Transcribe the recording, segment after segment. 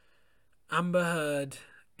Amber Heard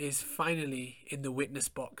is finally in the witness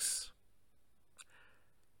box.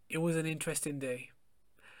 It was an interesting day.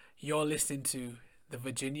 You're listening to The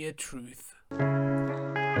Virginia Truth.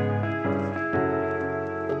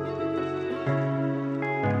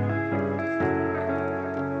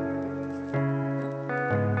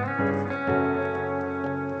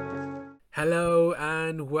 Hello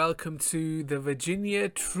and welcome to The Virginia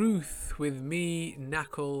Truth with me,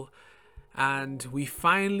 Knuckle. And we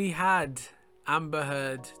finally had Amber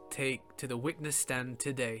Heard take to the witness stand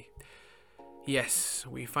today. Yes,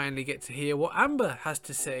 we finally get to hear what Amber has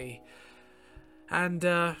to say. And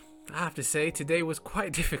I have to say, today was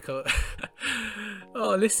quite difficult.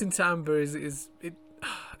 Listening to Amber is it.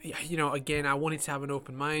 Again, I wanted to have an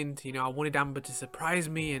open mind. I wanted Amber to surprise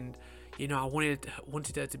me, and I wanted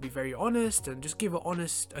her to be very honest and just give an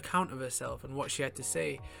honest account of herself and what she had to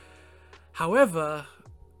say. However,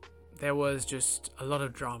 there was just a lot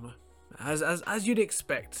of drama, as you'd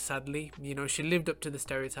expect. Sadly, she lived up to the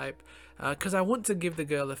stereotype. Because I want to give the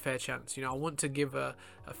girl a fair chance. I want to give her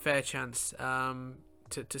a fair chance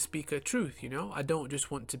to speak her truth. I don't just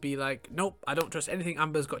want to be like, nope, I don't trust anything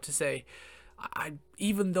Amber's got to say.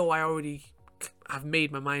 Even though I already have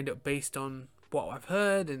made my mind up based on what I've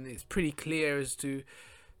heard, and it's pretty clear as to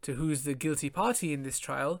who's the guilty party in this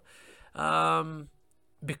trial.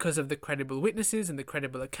 Because of the credible witnesses and the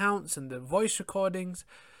credible accounts and the voice recordings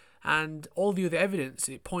and all the other evidence,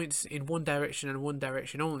 it points in one direction and one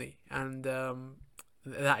direction only. And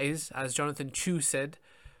that is, as Jonathan Chu said,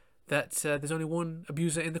 that there's only one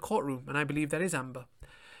abuser in the courtroom, and I believe that is Amber.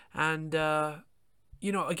 And,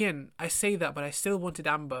 again, I say that, but I still wanted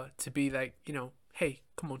Amber to be like, hey,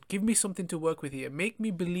 come on, give me something to work with here. Make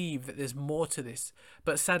me believe that there's more to this.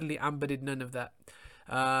 But sadly, Amber did none of that.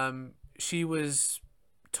 She was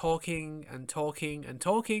talking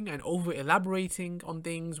and over elaborating on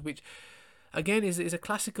things, which again is a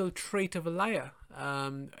classical trait of a liar.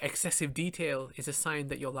 Excessive detail is a sign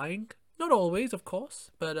that you're lying. Not always, of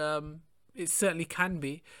course, but it certainly can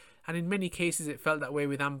be, and in many cases it felt that way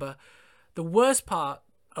with Amber. The worst part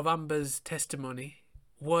of Amber's testimony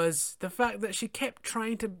was the fact that she kept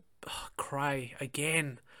trying to cry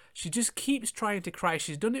again. She just keeps trying to cry.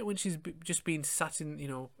 She's done it when she's just been sat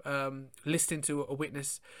in, listening to a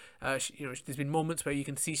witness. There's been moments where you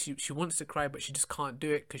can see she wants to cry, but she just can't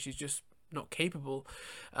do it because she's just not capable.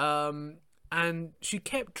 And she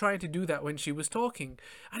kept trying to do that when she was talking,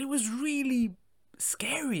 and it was really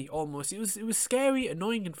scary. Almost, it was scary,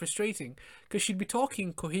 annoying, and frustrating because she'd be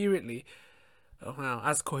talking coherently. Well,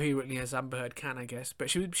 as coherently as Amber Heard can, I guess. But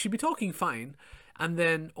she'd be talking fine, and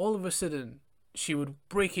then all of a sudden she would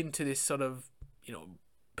break into this sort of,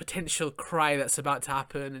 potential cry that's about to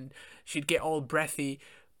happen, and she'd get all breathy,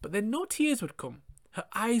 but then no tears would come. Her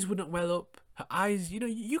eyes wouldn't well up. Her eyes,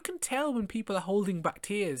 you can tell when people are holding back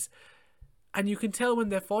tears, and you can tell when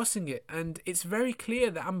they're forcing it, and it's very clear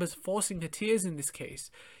that Amber's forcing her tears in this case.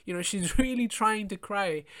 She's really trying to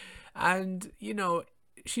cry, and,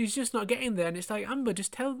 she's just not getting there, and it's like, Amber,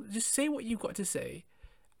 just say what you've got to say,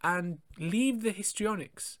 and leave the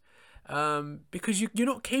histrionics. Because you're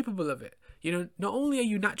not capable of it. Not only are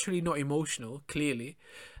you naturally not emotional, clearly,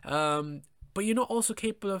 but you're not also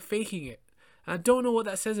capable of faking it. And I don't know what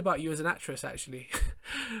that says about you as an actress, actually.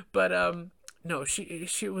 But no,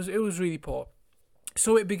 it was really poor.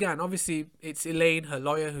 So it began. Obviously, it's Elaine, her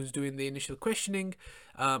lawyer, who's doing the initial questioning.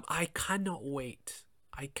 I cannot wait.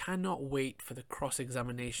 For the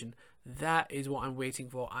cross-examination. That is what I'm waiting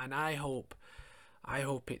for, and I hope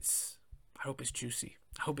it's juicy.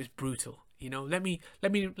 I hope it's brutal. Let me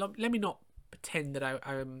not pretend that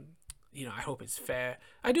I'm. I hope it's fair.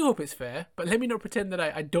 I do hope it's fair, but let me not pretend that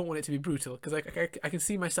I don't want it to be brutal, because I can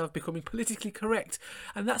see myself becoming politically correct,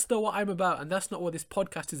 and that's not what I'm about, and that's not what this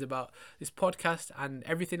podcast is about. This podcast and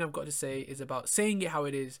everything I've got to say is about saying it how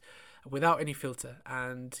it is, without any filter.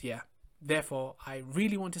 And yeah, therefore, I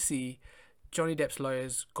really want to see Johnny Depp's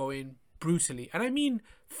lawyers going brutally, and I mean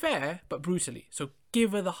fair but brutally. So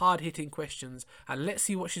give her the hard-hitting questions, and let's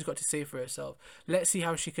see what she's got to say for herself. Let's see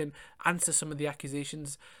how she can answer some of the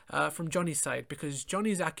accusations from Johnny's side, because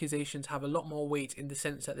Johnny's accusations have a lot more weight in the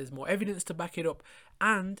sense that there's more evidence to back it up,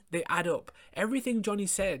 and they add up. Everything Johnny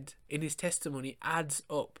said in his testimony adds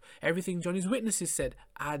up. Everything Johnny's witnesses said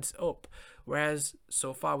adds up. Whereas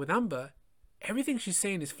so far with Amber, everything she's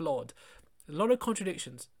saying is flawed. A lot of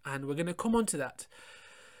contradictions, and we're going to come on to that.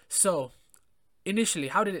 So, initially,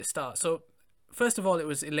 how did it start? So, first of all, it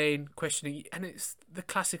was Elaine questioning, and it's the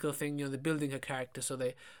classical thing, they're building her character. So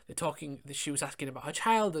they're talking, she was asking about her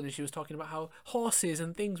childhood, and she was talking about how horses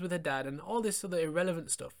and things with her dad, and all this other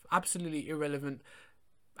irrelevant stuff. Absolutely irrelevant.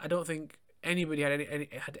 I don't think anybody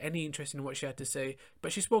had any interest in what she had to say.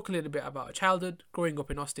 But she spoke a little bit about her childhood, growing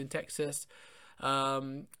up in Austin, Texas,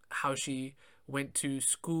 how she went to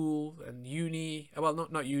school and uni. Well,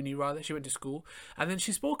 not uni, rather. She went to school, and then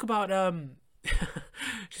she spoke about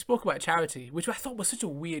she spoke about charity, which I thought was such a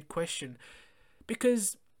weird question,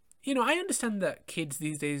 because I understand that kids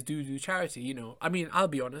these days do charity. I mean, I'll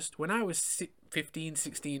be honest. When I was 15,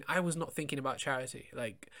 16, I was not thinking about charity.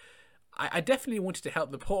 Like, I definitely wanted to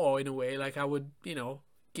help the poor in a way. Like, I would,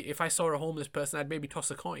 if I saw a homeless person, I'd maybe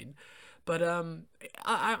toss a coin. But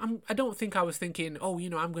I don't think I was thinking, oh,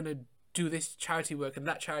 I'm gonna do this charity work and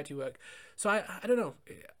that charity work. So I don't know.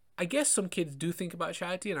 I guess some kids do think about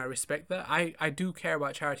charity, and I respect that. I do care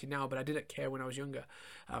about charity now, but I didn't care when I was younger.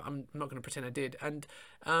 I'm not going to pretend I did. And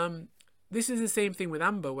this is the same thing with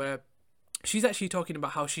Amber, where she's actually talking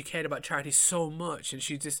about how she cared about charity so much, and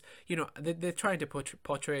she just, they're trying to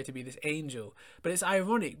portray her to be this angel. But it's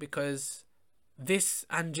ironic because this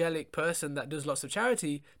angelic person that does lots of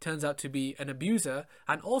charity turns out to be an abuser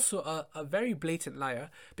and also a very blatant liar,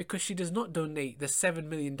 because she does not donate the $7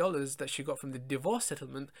 million that she got from the divorce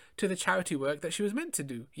settlement to the charity work that she was meant to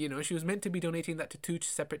do. She was meant to be donating that to two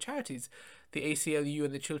separate charities, the ACLU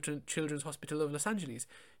and the Children's Hospital of Los Angeles.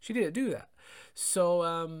 She didn't do that.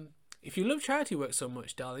 So if you love charity work so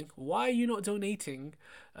much, darling, why are you not donating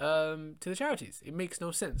to the charities? It makes no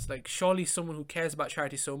sense. Like, surely someone who cares about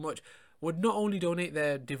charity so much would not only donate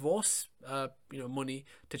their divorce money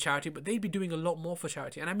to charity, but they'd be doing a lot more for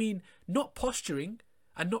charity. And I mean, not posturing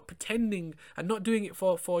and not pretending and not doing it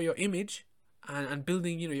for your image and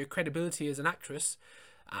building your credibility as an actress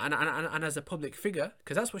and as a public figure,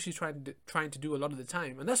 because that's what she's trying to do a lot of the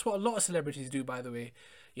time. And that's what a lot of celebrities do, by the way.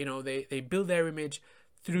 They build their image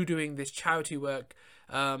through doing this charity work,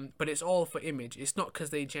 but it's all for image. It's not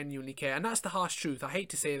because they genuinely care, and that's the harsh truth. I hate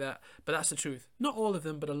to say that, but that's the truth. Not all of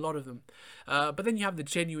them, but a lot of them. But then you have the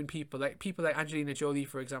genuine people like Angelina Jolie,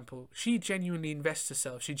 for example. She genuinely invests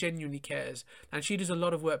herself. She genuinely cares, and she does a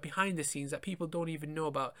lot of work behind the scenes that people don't even know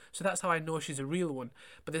about. So that's how I know she's a real one.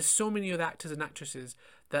 But there's so many other actors and actresses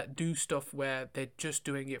that do stuff where they're just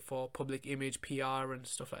doing it for public image, PR, and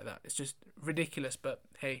stuff like that. It's just ridiculous, but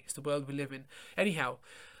hey, it's the world we live in. Anyhow,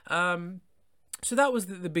 so that was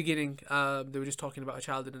the beginning. They were just talking about her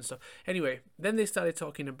childhood and stuff. Anyway, then they started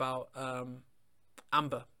talking about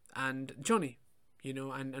Amber and Johnny,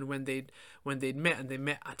 and when they'd met, and they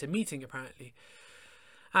met at a meeting apparently.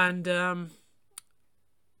 And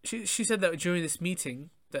she said that during this meeting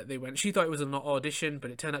that they went, she thought it was an audition, but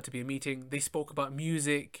it turned out to be a meeting. They spoke about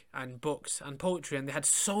music and books and poetry, and they had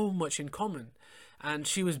so much in common. And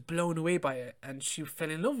she was blown away by it, and she fell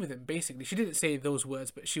in love with him. Basically, she didn't say those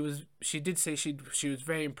words, but she did say she was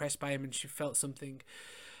very impressed by him, and she felt something.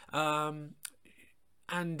 Yeah,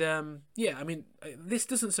 I mean, this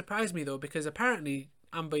doesn't surprise me though, because apparently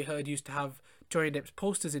Amber Heard used to have Johnny Depp's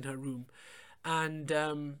posters in her room, and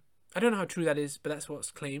I don't know how true that is, but that's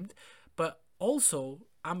what's claimed. But also,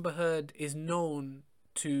 Amber Heard is known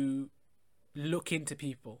to look into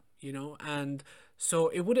people, and so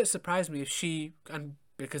it wouldn't surprise me if she, and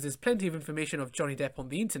because there's plenty of information of Johnny Depp on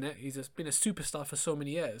the internet, he's just been a superstar for so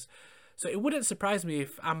many years. So it wouldn't surprise me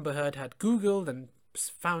if Amber Heard had Googled and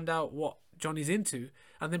found out what Johnny's into,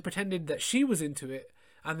 and then pretended that she was into it,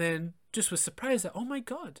 and then just was surprised that, oh my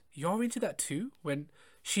God, you're into that too, when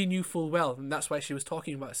she knew full well, and that's why she was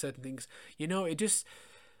talking about certain things. It just,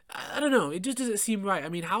 I don't know, it just doesn't seem right. I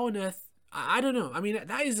mean, how on earth, I don't know. I mean,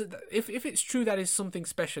 that is, if it's true, that is something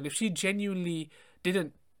special. If she genuinely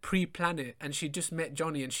didn't pre-plan it, and she just met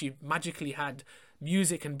Johnny, and she magically had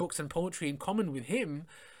music and books and poetry in common with him,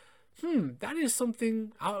 that is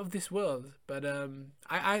something out of this world. But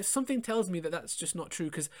I something tells me that that's just not true,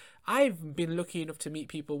 because I've been lucky enough to meet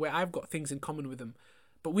people where I've got things in common with them,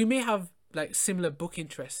 but we may have like similar book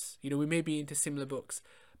interests. We may be into similar books,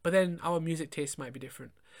 but then our music taste might be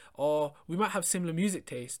different, or we might have similar music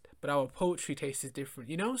taste, but our poetry taste is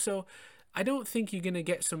different. So I don't think you're gonna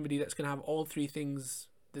get somebody that's gonna have all three things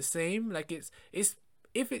the same. Like, it's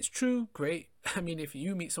if it's true, great. I mean, if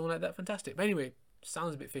you meet someone like that, fantastic. But anyway,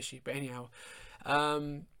 sounds a bit fishy. But anyhow,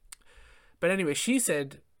 she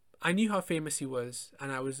said, I knew how famous he was,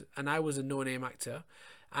 and I was a no-name actor,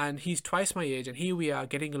 and he's twice my age, and here we are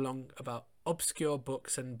getting along about obscure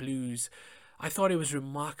books and blues. I thought it was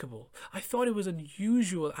remarkable. I thought it was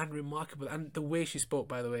unusual and remarkable. And the way she spoke,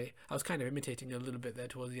 by the way, I was kind of imitating a little bit there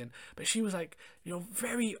towards the end. But she was like,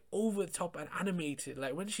 very over the top and animated.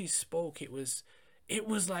 Like, when she spoke, it was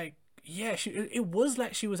like, yeah, it was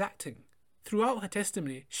like she was acting. Throughout her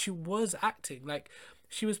testimony, she was acting. Like,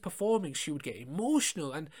 she was performing. She would get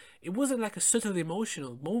emotional. And it wasn't like a subtle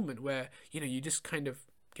emotional moment where, you just kind of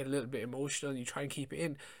get a little bit emotional and you try and keep it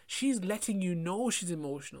in. She's letting you know she's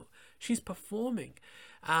emotional. She's performing.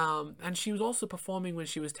 And she was also performing when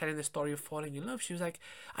she was telling the story of falling in love. She was like,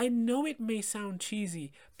 I know it may sound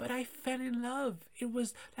cheesy, but I fell in love. It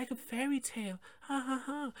was like a fairy tale. Ha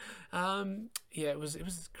ha ha. Yeah, it was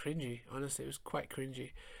cringy. Honestly, it was quite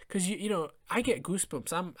cringy. Because you know, I get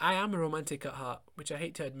goosebumps. I am a romantic at heart, which I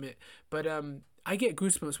hate to admit, but I get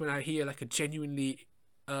goosebumps when I hear like a genuinely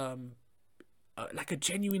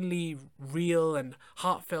real and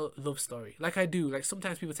heartfelt love story. Like I do. Like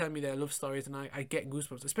sometimes people tell me their love stories and I get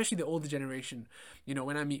goosebumps, especially the older generation. You know,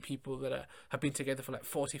 when I meet people that have been together for like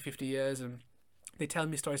 40, 50 years and they tell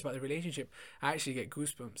me stories about the relationship, I actually get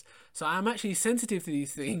goosebumps. So I'm actually sensitive to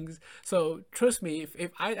these things. So trust me,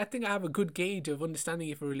 if I think I have a good gauge of understanding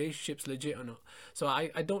if a relationship's legit or not. So I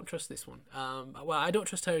don't trust this one. Well, I don't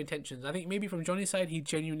trust her intentions. I think maybe from Johnny's side, he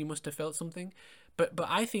genuinely must have felt something. But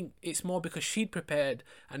I think it's more because she'd prepared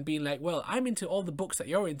and been like, well, I'm into all the books that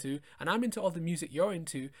you're into, and I'm into all the music you're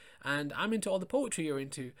into, and I'm into all the poetry you're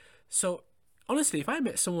into. So honestly, if I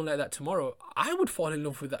met someone like that tomorrow, I would fall in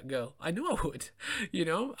love with that girl. I know I would. You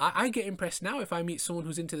know, I get impressed now if I meet someone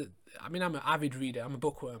who's into I'm an avid reader. I'm a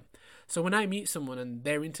bookworm. So when I meet someone and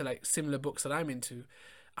they're into like similar books that I'm into,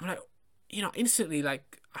 I'm like, you know, instantly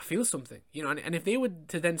like I feel something, you know, and if they were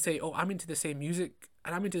to then say, oh, I'm into the same music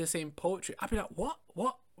and I'm into the same poetry, I'd be like, what?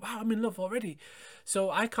 Wow, I'm in love already. So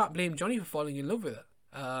I can't blame Johnny for falling in love with her.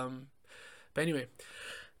 But anyway,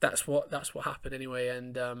 that's what happened anyway.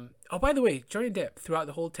 And oh, by the way, Johnny Depp throughout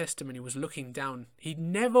the whole testimony was looking down. He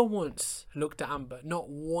never once looked at Amber, not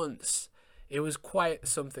once. It was quite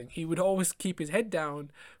something. He would always keep his head down,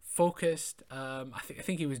 focused. I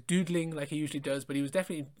think he was doodling like he usually does, but he was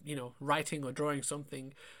definitely, you know, writing or drawing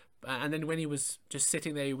something. And then when he was just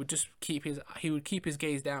sitting there, he would keep his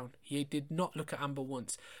gaze down. He did not look at Amber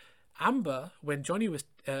once. Amber, when Johnny was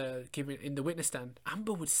given in the witness stand,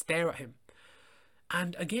 Amber would stare at him.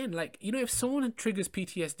 And again, like, you know, if someone triggers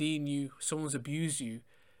PTSD in you, someone's abused you,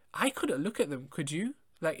 I couldn't look at them, could you?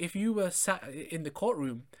 Like, if you were sat in the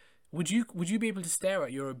courtroom, would you be able to stare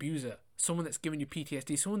at your abuser, someone that's given you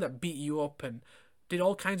PTSD, someone that beat you up and did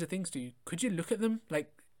all kinds of things to you? Could you look at them like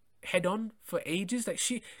head on for ages? Like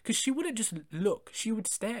because she wouldn't just look, she would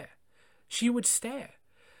stare. So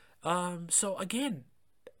again,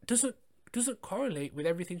 doesn't correlate with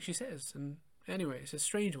everything she says. And anyway, it's a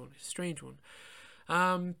strange one.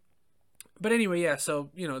 But anyway, yeah, so,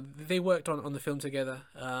 you know, they worked on the film together,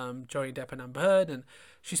 Johnny Depp and Amber Heard, and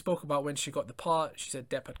she spoke about when she got the part. She said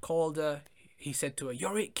Depp had called her. He said to her,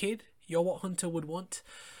 "You're it, kid. You're what Hunter would want."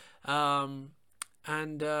 Yeah,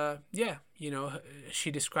 you know,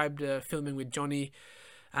 she described filming with Johnny,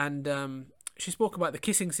 and she spoke about the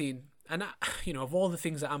kissing scene. And, you know, of all the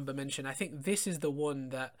things that Amber mentioned, I think this is the one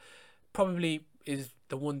that probably is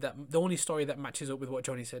the only story that matches up with what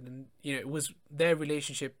Johnny said. And, you know, it was their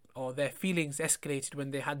relationship or their feelings escalated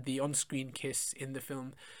when they had the on-screen kiss in the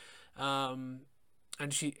film. And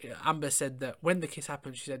Amber said that when the kiss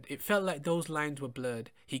happened, she said, it felt like those lines were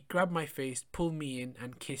blurred. He grabbed my face, pulled me in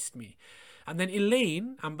and kissed me. And then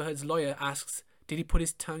Elaine, Amber Heard's lawyer, asks, did he put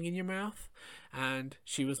his tongue in your mouth? And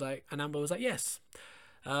Amber was like, yes.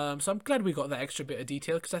 So I'm glad we got that extra bit of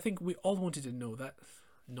detail, because I think we all wanted to know that.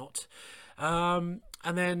 And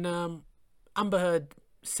then Amber Heard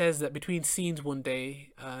says that between scenes one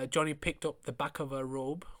day, Johnny picked up the back of her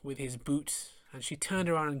robe with his boots, and she turned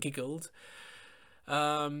around and giggled.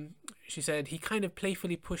 She said, he kind of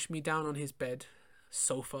playfully pushed me down on his bed,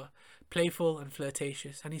 sofa, playful and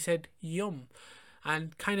flirtatious, and he said, yum,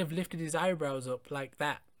 and kind of lifted his eyebrows up like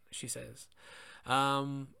that, she says.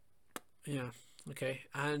 Yeah, okay.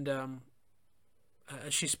 And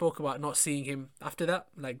she spoke about not seeing him after that.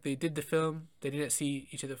 Like, they did the film, they didn't see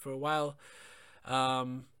each other for a while.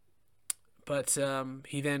 But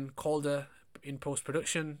he then called her in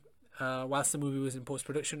post-production, whilst the movie was in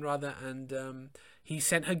post-production rather, and he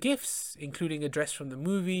sent her gifts, including a dress from the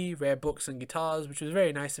movie, rare books and guitars, which was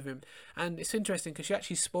very nice of him. And it's interesting because she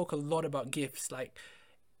actually spoke a lot about gifts. Like,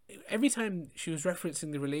 every time she was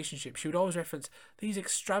referencing the relationship, she would always reference these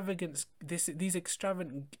extravagant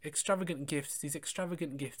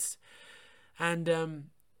gifts. And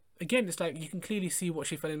again, it's like you can clearly see what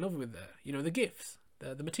she fell in love with there. You know, the gifts,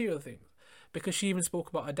 the material things. Because she even spoke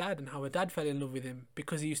about her dad and how her dad fell in love with him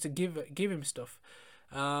because he used to give him stuff.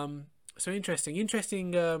 So interesting.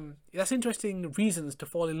 That's interesting reasons to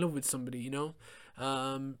fall in love with somebody. You know,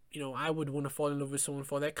 I would want to fall in love with someone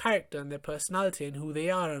for their character and their personality and who they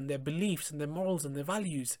are and their beliefs and their morals and their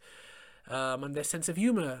values, and their sense of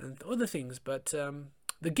humor and other things. But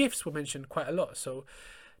the gifts were mentioned quite a lot, so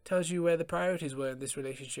tells you where the priorities were in this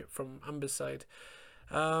relationship from Amber's side.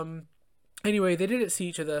 Anyway, they didn't see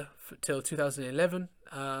each other till 2011.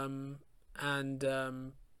 And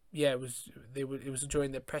yeah, it was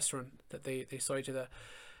during their press run that they saw each other.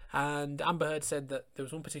 And Amber Heard said that there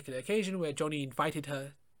was one particular occasion where Johnny invited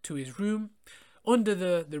her to his room under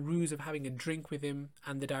the ruse of having a drink with him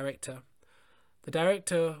and the director. The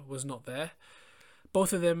director was not there.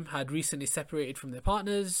 Both of them had recently separated from their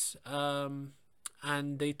partners, and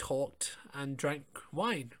they talked and drank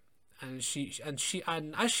wine. And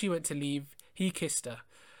as she went to leave, he kissed her,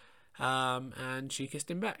 and she kissed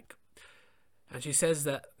him back. And she says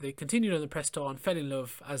that they continued on the press tour and fell in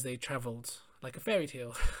love as they travelled, like a fairy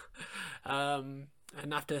tale. And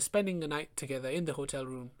after spending the night together in the hotel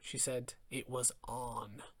room, she said it was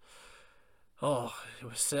on. Oh, it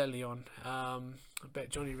was certainly on. I bet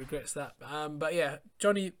Johnny regrets that. But yeah,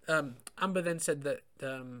 Amber then said that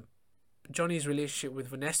Johnny's relationship with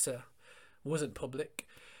Vanessa wasn't public,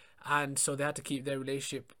 and so they had to keep their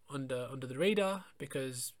relationship under the radar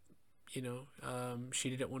because, she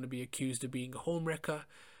didn't want to be accused of being a homewrecker.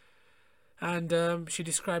 And she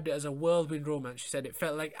described it as a whirlwind romance. She said it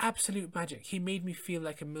felt like absolute magic. He made me feel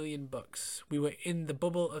like $1,000,000. We were in the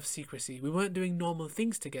bubble of secrecy. We weren't doing normal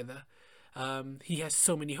things together. He has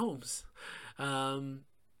so many homes. So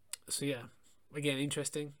yeah, again,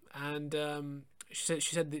 interesting. And she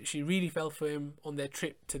said that she really fell for him on their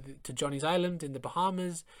trip to Johnny's Island in the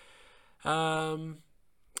Bahamas.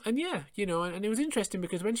 And yeah, and it was interesting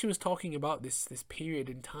because when she was talking about this period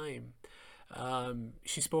in time,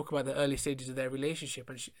 she spoke about the early stages of their relationship,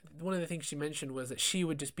 and one of the things she mentioned was that she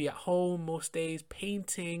would just be at home most days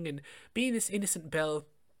painting and being this innocent belle,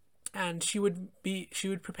 and she would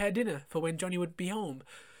prepare dinner for when Johnny would be home,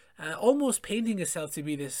 almost painting herself to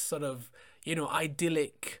be this sort of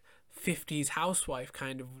idyllic 50s housewife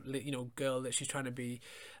kind of girl that she's trying to be.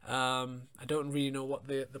 I don't really know what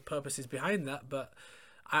the purpose is behind that, but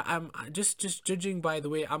I'm just judging by the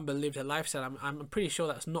way Amber lived her lifestyle, I'm pretty sure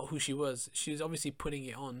that's not who she was. She was obviously putting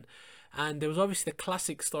it on. And there was obviously the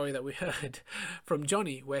classic story that we heard from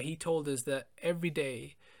Johnny, where he told us that every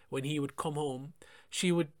day when he would come home, she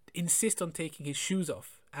would insist on taking his shoes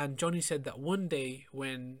off. And Johnny said that one day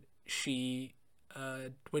when Johnny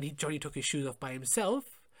took his shoes off by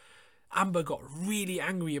himself, Amber got really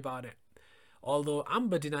angry about it. Although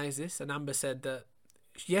Amber denies this, and Amber said that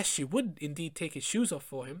yes, she would indeed take his shoes off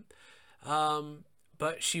for him,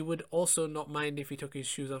 but she would also not mind if he took his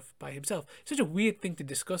shoes off by himself. Such a weird thing to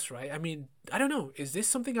discuss, right? I mean, I don't know. Is this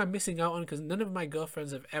something I'm missing out on? Because none of my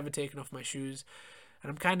girlfriends have ever taken off my shoes. And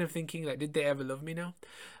I'm kind of thinking, like, did they ever love me now?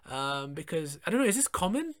 Because, I don't know, is this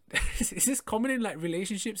common? Is this common in, like,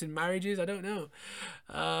 relationships and marriages? I don't know.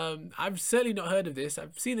 I've certainly not heard of this.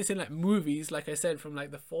 I've seen this in, like, movies, like I said, from,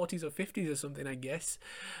 like, the 40s or 50s or something, I guess.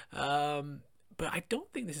 But I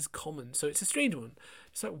don't think this is common, so it's a strange one.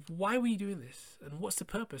 It's like, why were you doing this? And what's the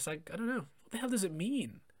purpose? Like, I don't know. What the hell does it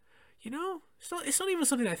mean? It's not even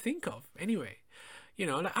something I think of, anyway.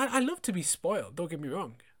 Like, I love to be spoiled, don't get me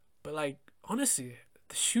wrong. But, like, honestly,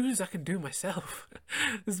 the shoes I can do myself.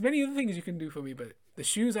 There's many other things you can do for me, but the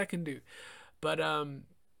shoes I can do. But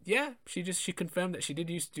yeah, she confirmed that she did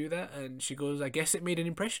used to do that, and she goes, I guess it made an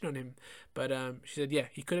impression on him. But she said, yeah,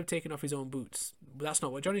 he could have taken off his own boots. But that's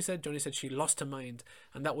not what Johnny said. Johnny said she lost her mind,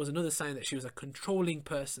 and that was another sign that she was a controlling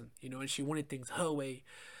person, and she wanted things her way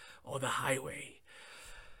or the highway.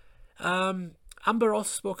 Amber also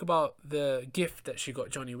spoke about the gift that she got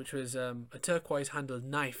Johnny, which was a turquoise handled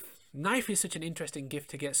knife. Knife is such an interesting gift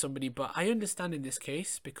to get somebody, but I understand in this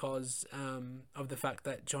case because of the fact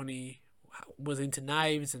that Johnny was into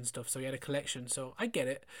knives and stuff, so he had a collection, so I get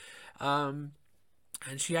it. And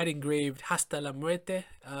she had engraved hasta la muerte,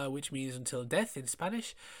 which means until death in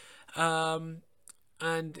Spanish, and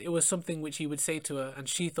it was something which he would say to her, and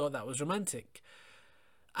she thought that was romantic.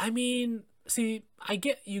 I mean, see, I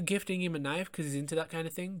get you gifting him a knife because he's into that kind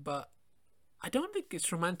of thing, but I don't think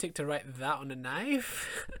it's romantic to write that on a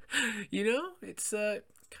knife. It's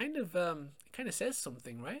kind of says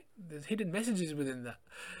something, right? There's hidden messages within that.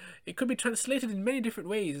 It could be translated in many different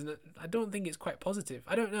ways, and I don't think it's quite positive.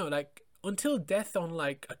 I don't know, like, until death on,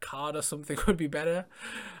 like, a card or something would be better.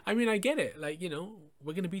 I mean, I get it, like,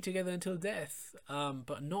 we're going to be together until death,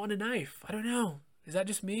 but not on a knife. I don't know. Is that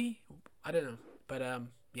just me? I don't know. But,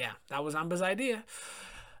 yeah, that was Amber's idea.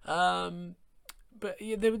 But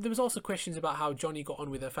yeah, there was also questions about how Johnny got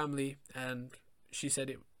on with her family, and she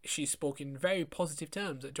said she spoke in very positive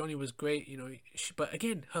terms, that Johnny was great, but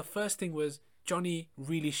again, her first thing was, Johnny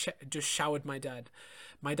really just showered my dad.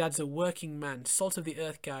 My dad's a working man, salt of the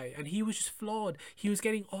earth guy, and he was just flawed. He was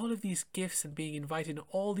getting all of these gifts and being invited to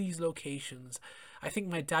all these locations. I think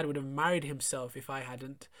my dad would have married himself if I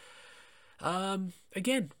hadn't.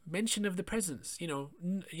 Again, mention of the presents.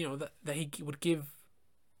 That he would give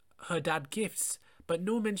her dad gifts, but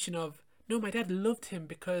no mention of, no, my dad loved him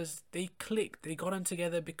because they clicked, they got on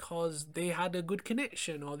together because they had a good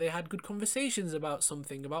connection, or they had good conversations about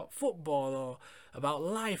something, about football, or about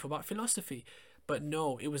life, about philosophy. But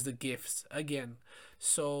no, it was the gifts again.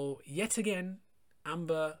 So yet again,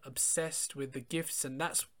 Amber obsessed with the gifts, and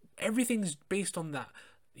that's, everything's based on that.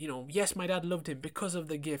 Yes, my dad loved him because of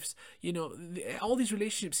the gifts. All these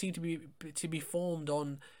relationships seem to be formed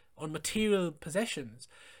on material possessions.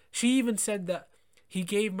 She even said that he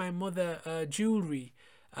gave my mother jewelry,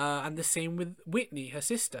 and the same with Whitney, her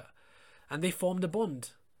sister, and they formed a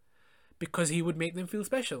bond because he would make them feel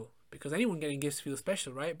special. Because anyone getting gifts feels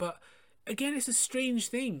special, right? But again, it's a strange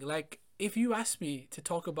thing. Like, if you ask me to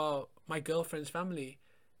talk about my girlfriend's family,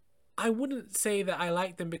 I wouldn't say that I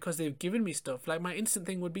like them because they've given me stuff. Like, my instant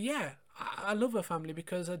thing would be, yeah, I love her family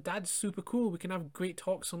because her dad's super cool. We can have great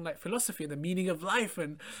talks on like philosophy and the meaning of life,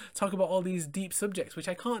 and talk about all these deep subjects, which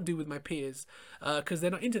I can't do with my peers because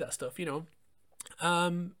they're not into that stuff,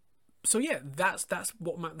 So yeah, that's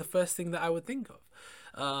what the first thing that I would think of.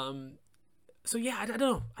 So yeah, I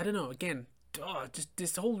don't know. Again, just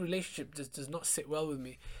this whole relationship just does not sit well with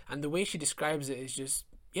me, and the way she describes it is just,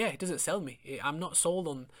 yeah, it doesn't sell me. I'm not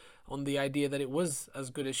sold on the idea that it was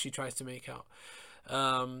as good as she tries to make out.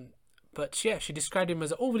 But yeah, she described him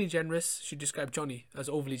as overly generous. She described Johnny as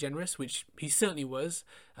overly generous, which he certainly was,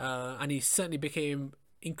 and he certainly became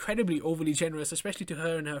incredibly overly generous, especially to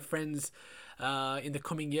her and her friends in the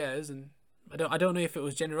coming years. And I don't know if it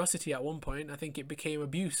was generosity at one point. I think it became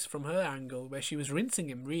abuse from her angle, where she was rinsing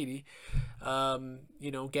him really.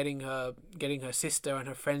 Getting her sister and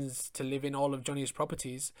her friends to live in all of Johnny's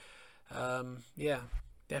properties. Yeah,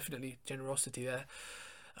 definitely generosity there.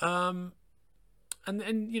 And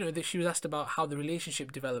that she was asked about how the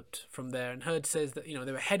relationship developed from there, and Heard says that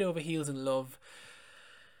they were head over heels in love.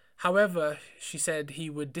 However, she said he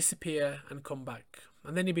would disappear and come back,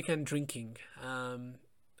 and then he began drinking. And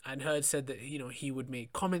Heard said that he would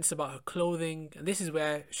make comments about her clothing, and this is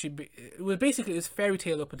where it was fairy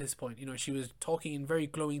tale up at this point. She was talking in very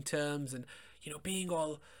glowing terms, and being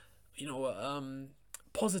all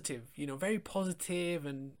positive, very positive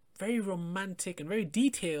and very romantic and very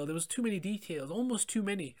detailed. There was too many details, almost too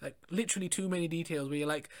many, like literally too many details, where you're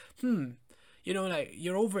like, like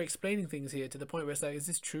you're over explaining things here to the point where it's like, is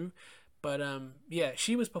this true? But yeah,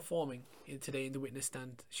 she was performing today in the witness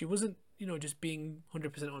stand. She wasn't just being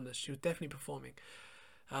 100% honest. She was definitely performing.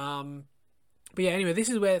 But yeah, anyway, this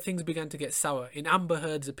is where things began to get sour in Amber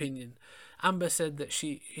Heard's opinion. Amber said that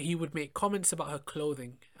he would make comments about her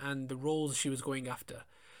clothing and the roles she was going after.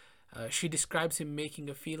 She describes him making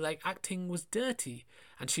her feel like acting was dirty,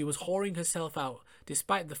 and she was whoring herself out,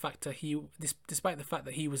 despite the fact that he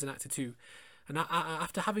was an actor too. And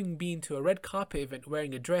after having been to a red carpet event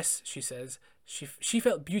wearing a dress, she says she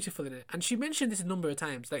felt beautiful in it, and she mentioned this a number of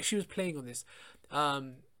times. Like, she was playing on this.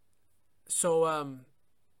 She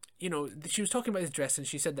was talking about his dress, and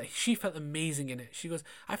she said that she felt amazing in it. She goes,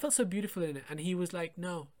 I felt so beautiful in it, and he was like,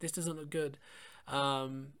 no, this doesn't look good.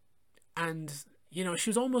 And she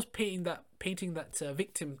was almost painting that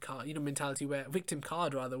victim card, victim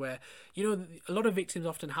card rather, where a lot of victims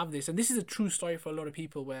often have this, and this is a true story for a lot of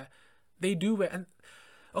people, where they do wear. And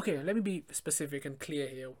okay, let me be specific and clear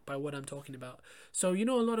here by what I'm talking about. So a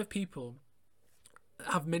lot of people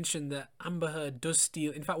have mentioned that Amber Heard does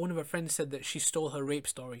steal. In fact, one of her friends said that she stole her rape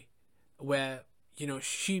story, where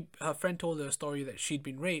her friend told her a story that she'd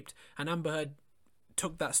been raped, and Amber Heard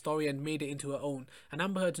took that story and made it into her own. And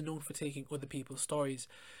Amber Heard's known for taking other people's stories.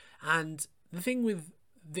 And the thing with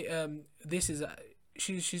this is that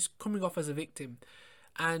she's coming off as a victim.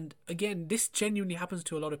 And again, this genuinely happens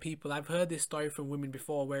to a lot of people. I've heard this story from women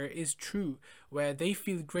before, where it is true, where they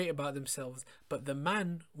feel great about themselves, but the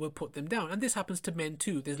man will put them down. And this happens to men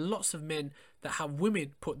too. There's lots of men that have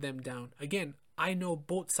women put them down. Again, I know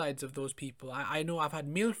both sides of those people. I know I've had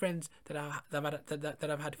male friends that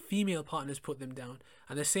have had female partners put them down,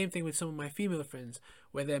 and the same thing with some of my female friends,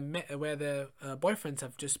 where their boyfriends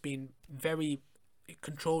have just been very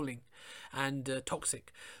controlling and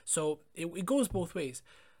toxic. So it goes both ways.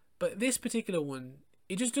 But this particular one,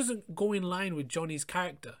 it just doesn't go in line with Johnny's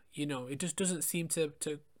character. It just doesn't seem to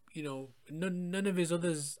none of his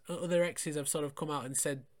other exes have sort of come out and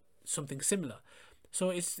said something similar. So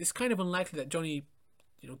it's kind of unlikely that Johnny,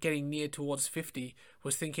 getting near towards 50,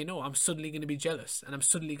 was thinking, oh, I'm suddenly going to be jealous, and I'm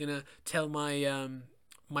suddenly going to tell my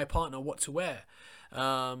my partner what to wear.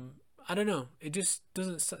 I don't know. It just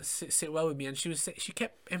doesn't sit well with me. And she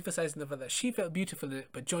kept emphasizing the fact that she felt beautiful in it,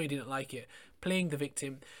 but Johnny didn't like it, playing the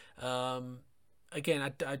victim. again,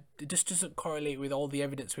 it just doesn't correlate with all the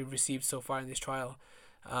evidence we've received so far in this trial.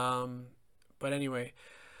 But anyway,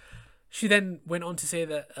 she then went on to say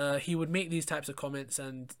that he would make these types of comments,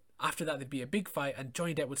 and after that there'd be a big fight, and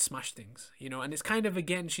Johnny Depp would smash things, you know. And it's kind of,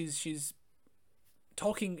 again, she's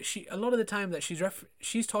talking, a lot of the time that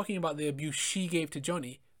she's talking about the abuse she gave to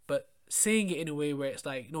Johnny, but saying it in a way where it's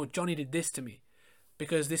like, no, Johnny did this to me,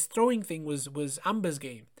 because this throwing thing was Amber's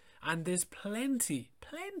game, and there's plenty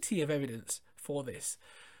of evidence for this,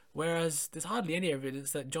 whereas there's hardly any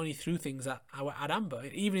evidence that Johnny threw things at Amber.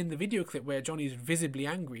 Even in the video clip where Johnny's visibly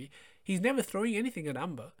angry, he's never throwing anything at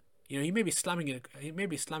Amber. You know, he may be slamming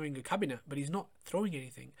a cabinet, but he's not throwing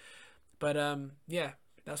anything. But yeah,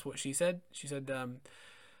 that's what she said. She said,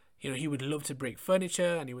 you know, he would love to break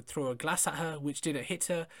furniture, and he would throw a glass at her, which didn't hit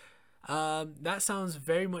her. That sounds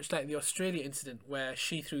very much like the Australia incident where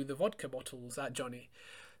she threw the vodka bottles at Johnny.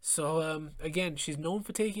 So again, she's known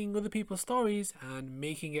for taking other people's stories and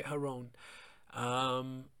making it her own.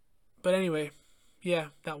 But anyway, yeah,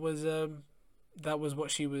 that was what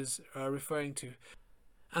she was referring to.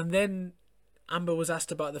 And then Amber was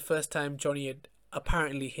asked about the first time Johnny had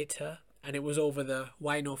apparently hit her, and it was over the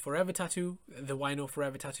Why No Forever tattoo. The Why No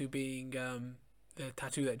Forever tattoo being the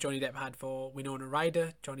tattoo that Johnny Depp had for Winona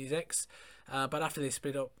Ryder, Johnny's ex. But after they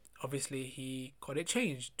split up, obviously he got it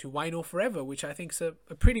changed to Why No Forever, which I think is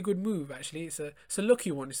a pretty good move, actually. It's a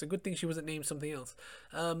lucky one. It's a good thing she wasn't named something else.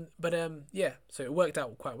 Yeah, so it worked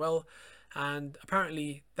out quite well. And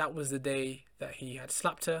apparently that was the day that he had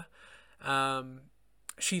slapped her.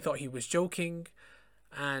 She thought he was joking,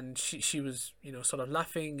 and she was, you know, sort of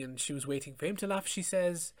laughing, and she was waiting for him to laugh, she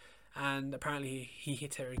says. And apparently he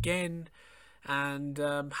hit her again and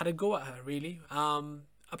had a go at her, really.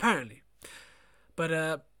 Apparently. But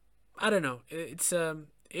I don't know. It's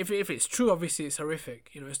if it's true, obviously it's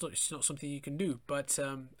horrific. You know, it's not something you can do. But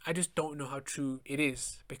I just don't know how true it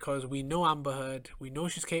is, because we know Amber Heard. We know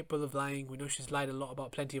she's capable of lying. We know she's lied a lot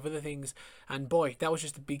about plenty of other things. And boy, that was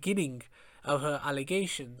just the beginning of her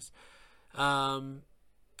allegations. And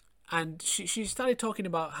she started talking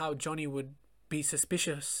about how Johnny would be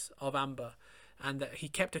suspicious of Amber, and that he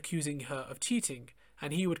kept accusing her of cheating,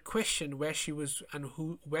 and he would question where she was and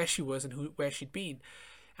where she'd been.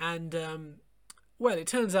 And well, it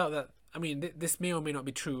turns out that, I mean, this may or may not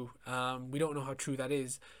be true. We don't know how true that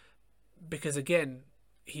is, because again,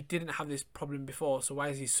 he didn't have this problem before, so why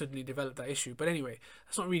has he suddenly developed that issue? But anyway,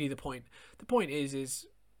 that's not really the point. The point is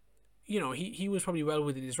you know, he was probably well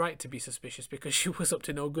within his right to be suspicious, because she was up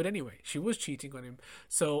to no good anyway. She was cheating on him,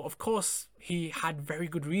 so of course he had very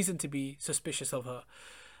good reason to be suspicious of her.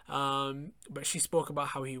 But she spoke about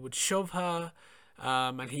how he would shove her,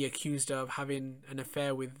 and he accused her of having an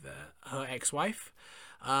affair with her ex-wife.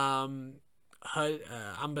 Amber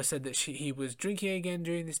said that he was drinking again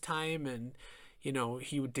during this time, and you know,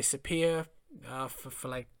 he would disappear for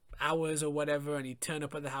like hours or whatever, and he'd turn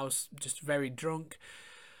up at the house just very drunk.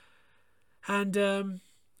 And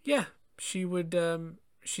yeah, she would.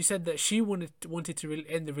 She said that she wanted to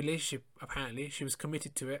end the relationship. Apparently, she was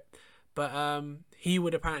committed to it, but he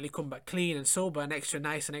would apparently come back clean and sober and extra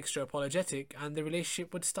nice and extra apologetic, and the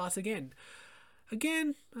relationship would start again. I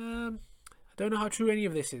don't know how true any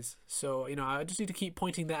of this is, so you know, I just need to keep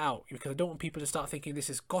pointing that out, because I don't want people to start thinking this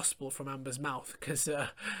is gospel from Amber's mouth, because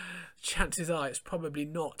chances are it's probably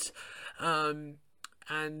not. Yeah,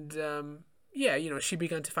 you know, she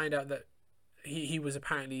began to find out that he was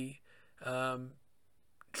apparently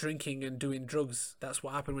drinking and doing drugs. That's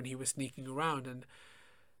what happened when he was sneaking around. And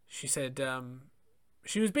she said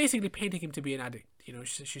she was basically painting him to be an addict. You know,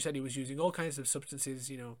 she said he was using all kinds of substances,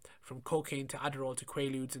 you know, from cocaine to Adderall to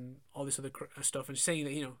Quaaludes and all this other stuff. And she's saying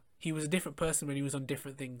that, you know, he was a different person when he was on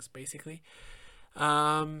different things, basically.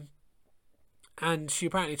 And she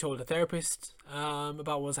apparently told her therapist about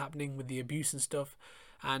what was happening with the abuse and stuff.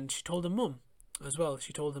 And she told her mum as well.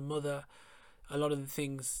 She told her mother a lot of the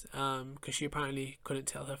things, because she apparently couldn't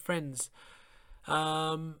tell her friends.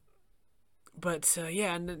 Yeah,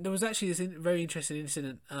 and there was actually this very interesting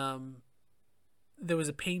incident. There was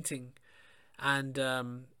a painting, and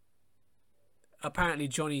apparently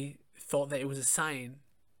Johnny thought that it was a sign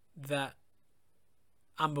that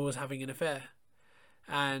Amber was having an affair,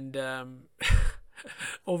 and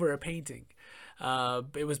over a painting.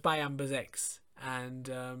 It was by Amber's ex, and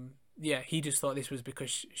yeah, he just thought this was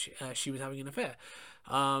because she was having an affair,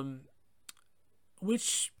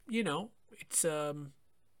 which, you know, it's I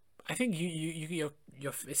think you're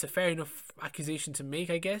it's a fair enough accusation to make,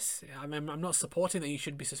 I guess. I'm not supporting that you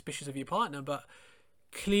should be suspicious of your partner, but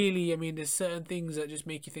clearly, I mean, there's certain things that just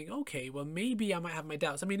make you think, okay, well, maybe I might have my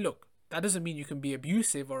doubts. I mean, look, that doesn't mean you can be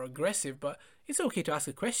abusive or aggressive, but it's okay to ask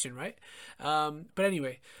a question, right? But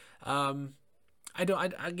anyway, I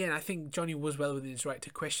don't. Again, I think Johnny was well within his right to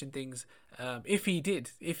question things. If he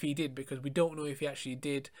did, because we don't know if he actually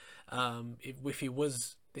did. If he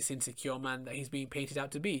was this insecure man that he's being painted out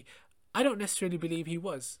to be, I don't necessarily believe he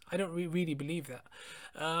was. I don't really believe that.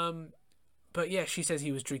 But yeah, she says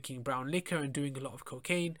he was drinking brown liquor and doing a lot of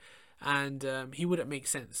cocaine, and he wouldn't make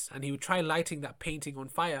sense. And he would try lighting that painting on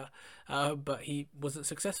fire, but he wasn't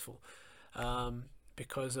successful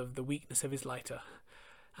because of the weakness of his lighter.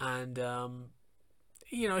 And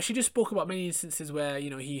she just spoke about many instances where,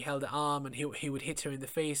 he held her arm and he would hit her in the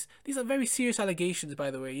face. These are very serious allegations,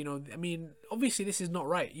 by the way. Obviously this is not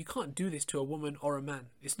right. You can't do this to a woman or a man.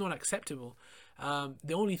 It's not acceptable.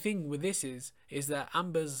 The only thing with this is that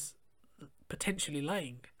Amber's potentially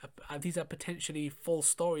lying. These are potentially false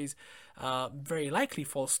stories, very likely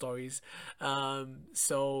false stories.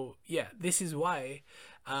 So yeah, this is why,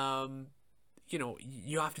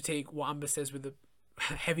 you have to take what Amber says with a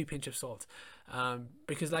heavy pinch of salt.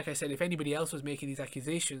 Because like I said, if anybody else was making these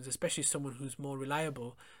accusations, especially someone who's more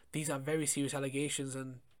reliable, these are very serious allegations,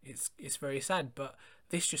 and it's very sad. But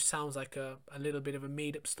this just sounds like a little bit of a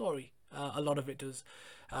made up story. A lot of it does,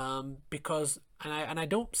 because I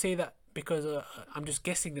don't say that because I'm just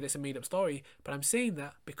guessing that it's a made up story, but I'm saying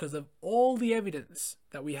that because of all the evidence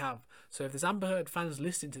that we have. So if there's Amber Heard fans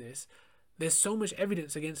listening to this, there's so much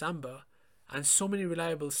evidence against Amber and so many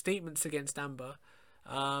reliable statements against Amber.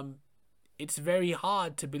 It's very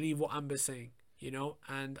hard to believe what Amber's saying,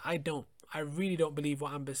 and I really don't believe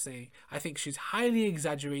what Amber's saying. I think she's highly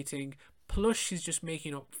exaggerating, plus she's just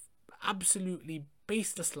making up absolutely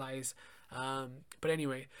baseless lies. But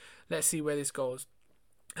anyway, let's see where this goes.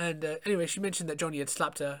 And anyway, she mentioned that Johnny had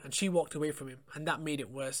slapped her and she walked away from him, and that made it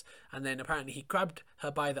worse. And then apparently he grabbed her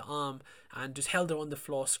by the arm and just held her on the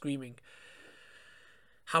floor screaming.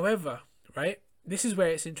 However, right, this is where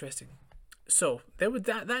it's interesting. So there was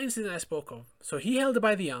that incident I spoke of. So he held her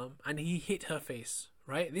by the arm and he hit her face.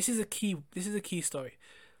 Right. This is a key story.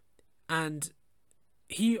 And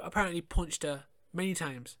he apparently punched her many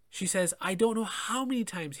times. She says, I don't know how many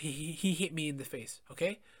times he hit me in the face.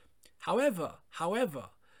 Okay. However,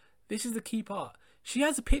 this is the key part. She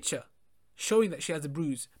has a picture showing that she has a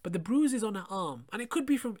bruise, but the bruise is on her arm, and it could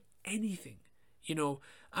be from anything.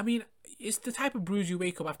 It's the type of bruise you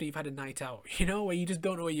wake up after you've had a night out, where you just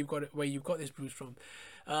don't know where you've got this bruise from.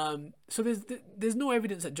 So there's no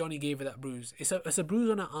evidence that Johnny gave her that bruise. It's a bruise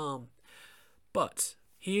on her arm. But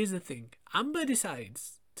here's the thing: Amber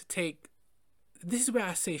decides to take. This is where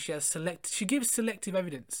I say she gives selective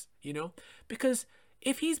evidence, because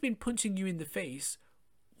if he's been punching you in the face,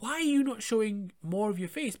 why are you not showing more of your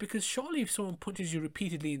face? Because surely if someone punches you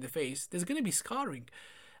repeatedly in the face, there's going to be scarring.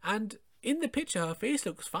 And in the picture, her face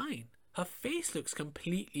looks fine. Her face looks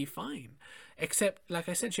completely fine. Except, like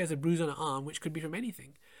I said, she has a bruise on her arm, which could be from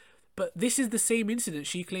anything. But this is the same incident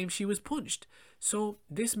she claims she was punched. So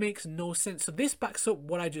this makes no sense. So this backs up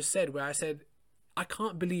what I just said, where I said, I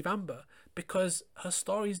can't believe Amber, because her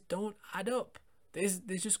stories don't add up. There's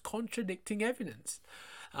just contradicting evidence.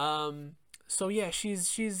 So yeah,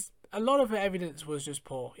 she's a lot of her evidence was just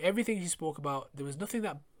poor. Everything she spoke about, there was nothing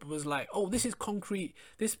that was like, oh, this is concrete.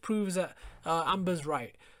 This proves that Amber's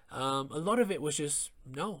right. A lot of it was just,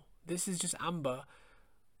 no, this is just Amber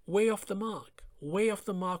way off the mark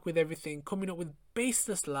with everything, coming up with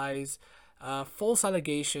baseless lies, false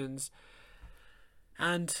allegations.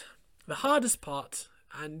 And the hardest part,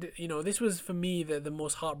 and this was for me the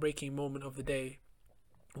most heartbreaking moment of the day,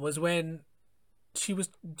 was when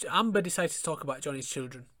Amber decided to talk about Johnny's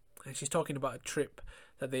children, and she's talking about a trip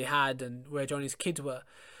that they had and where Johnny's kids were,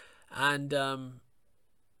 and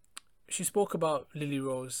she spoke about Lily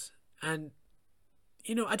Rose, and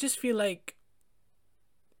I just feel like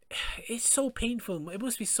it's so painful. It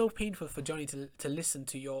must be so painful for Johnny to listen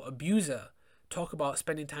to your abuser talk about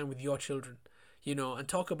spending time with your children, and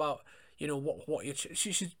talk about what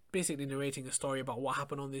she's basically narrating a story about what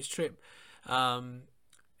happened on this trip.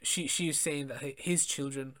 She's saying that his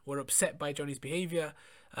children were upset by Johnny's behavior,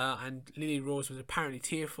 and Lily Rose was apparently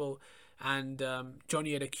tearful, and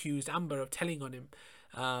Johnny had accused Amber of telling on him,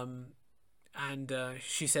 and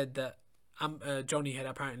she said that Johnny had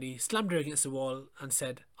apparently slammed her against the wall and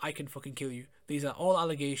said, I can fucking kill you. These are all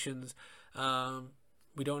allegations.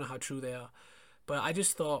 We don't know how true they are. But I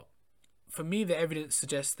just thought, for me, the evidence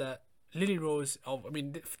suggests that Lily Rose,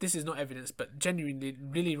 this is not evidence, but genuinely,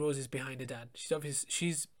 Lily Rose is behind her dad.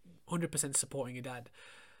 She's 100% supporting her dad.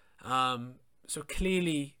 So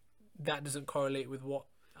clearly, that doesn't correlate with what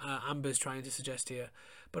Amber's trying to suggest here.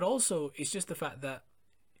 But also, it's just the fact that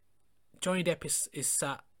Johnny Depp is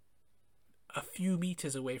sat a few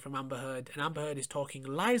meters away from Amber Heard, and Amber Heard is talking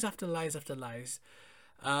lies after lies after lies.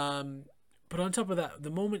 But on top of that, the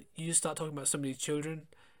moment you just start talking about somebody's children,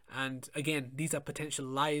 and again, these are potential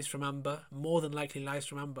lies from Amber, more than likely lies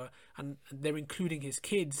from Amber, and they're including his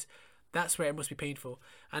kids, that's where it must be painful.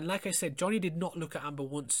 And like I said, Johnny did not look at Amber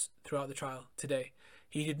once throughout the trial today.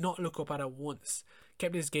 He did not look up at her once,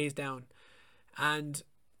 kept his gaze down. And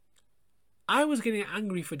I was getting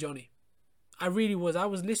angry for Johnny. I really was. I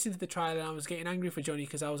was listening to the trial and I was getting angry for Johnny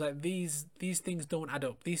because I was like, these things don't add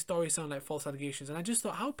up. These stories sound like false allegations. And I just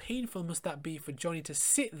thought, how painful must that be for Johnny to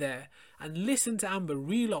sit there and listen to Amber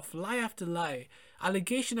reel off lie after lie,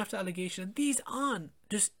 allegation after allegation. And these aren't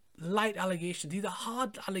just light allegations. These are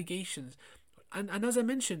hard allegations. And as I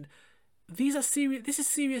mentioned, these are serious. This is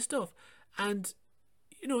serious stuff. And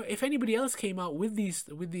you know, if anybody else came out with these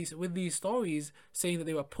stories saying that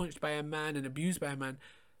they were punched by a man and abused by a man,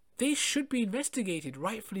 they should be investigated,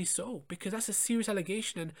 rightfully so, because that's a serious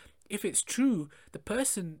allegation, and if it's true, the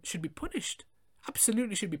person should be punished.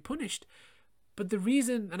 Absolutely should be punished. But the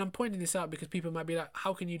reason, and I'm pointing this out because people might be like,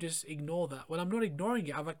 how can you just ignore that? Well, I'm not ignoring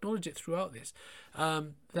it. I've acknowledged it throughout this.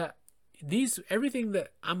 That everything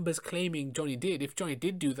that Amber's claiming Johnny did, if Johnny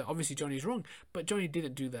did do that, obviously Johnny's wrong, but Johnny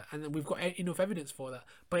didn't do that, and we've got enough evidence for that.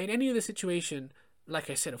 But in any other situation,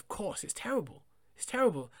 like I said, of course, it's terrible. It's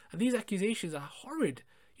terrible. And these accusations are horrid.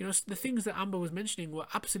 You know, the things that Amber was mentioning were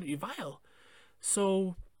absolutely vile.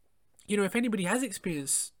 So, you know, if anybody has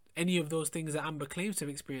experienced any of those things that Amber claims to have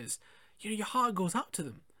experienced, you know, your heart goes out to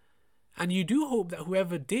them. And you do hope that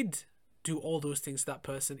whoever did do all those things to that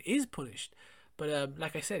person is punished. But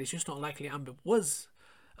like I said, it's just not likely Amber was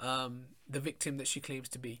the victim that she claims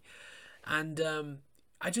to be. And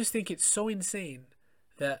I just think it's so insane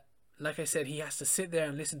that, like I said, he has to sit there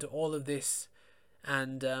and listen to all of this.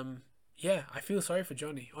 And yeah, I feel sorry for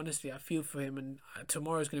Johnny. Honestly, I feel for him. And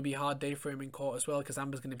tomorrow's going to be a hard day for him in court as well, because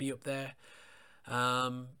Amber's going to be up there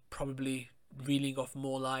probably reeling off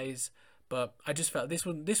more lies. But I just felt this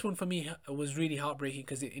one for me was really heartbreaking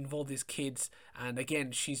because it involved his kids. And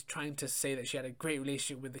again, she's trying to say that she had a great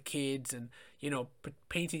relationship with the kids and, you know,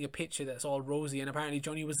 painting a picture that's all rosy. And apparently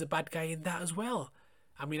Johnny was the bad guy in that as well.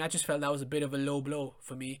 I mean, I just felt that was a bit of a low blow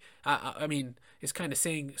for me. I mean, it's kind of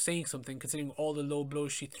saying something considering all the low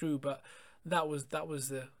blows she threw. But that was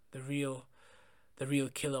the real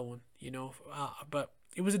killer one, you know. But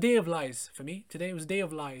it was a day of lies for me today. It was a day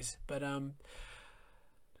of lies. But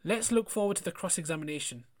let's look forward to the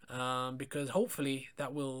cross-examination because hopefully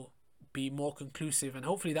that will be more conclusive and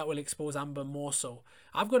hopefully that will expose Amber more so.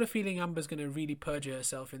 I've got a feeling Amber's going to really perjure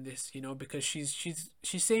herself in this, you know, because she's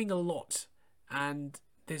saying a lot, and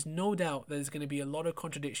there's no doubt there's going to be a lot of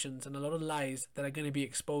contradictions and a lot of lies that are going to be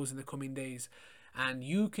exposed in the coming days. And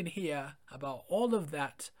you can hear about all of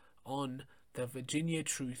that on The Virginia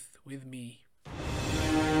Truth with me.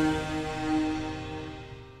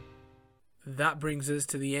 That brings us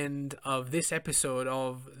to the end of this episode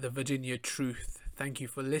of The Virginia Truth. Thank you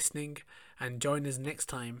for listening, and join us next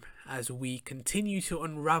time as we continue to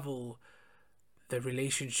unravel the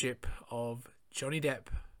relationship of Johnny Depp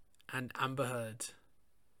and Amber Heard.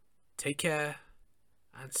 Take care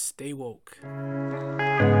and stay woke.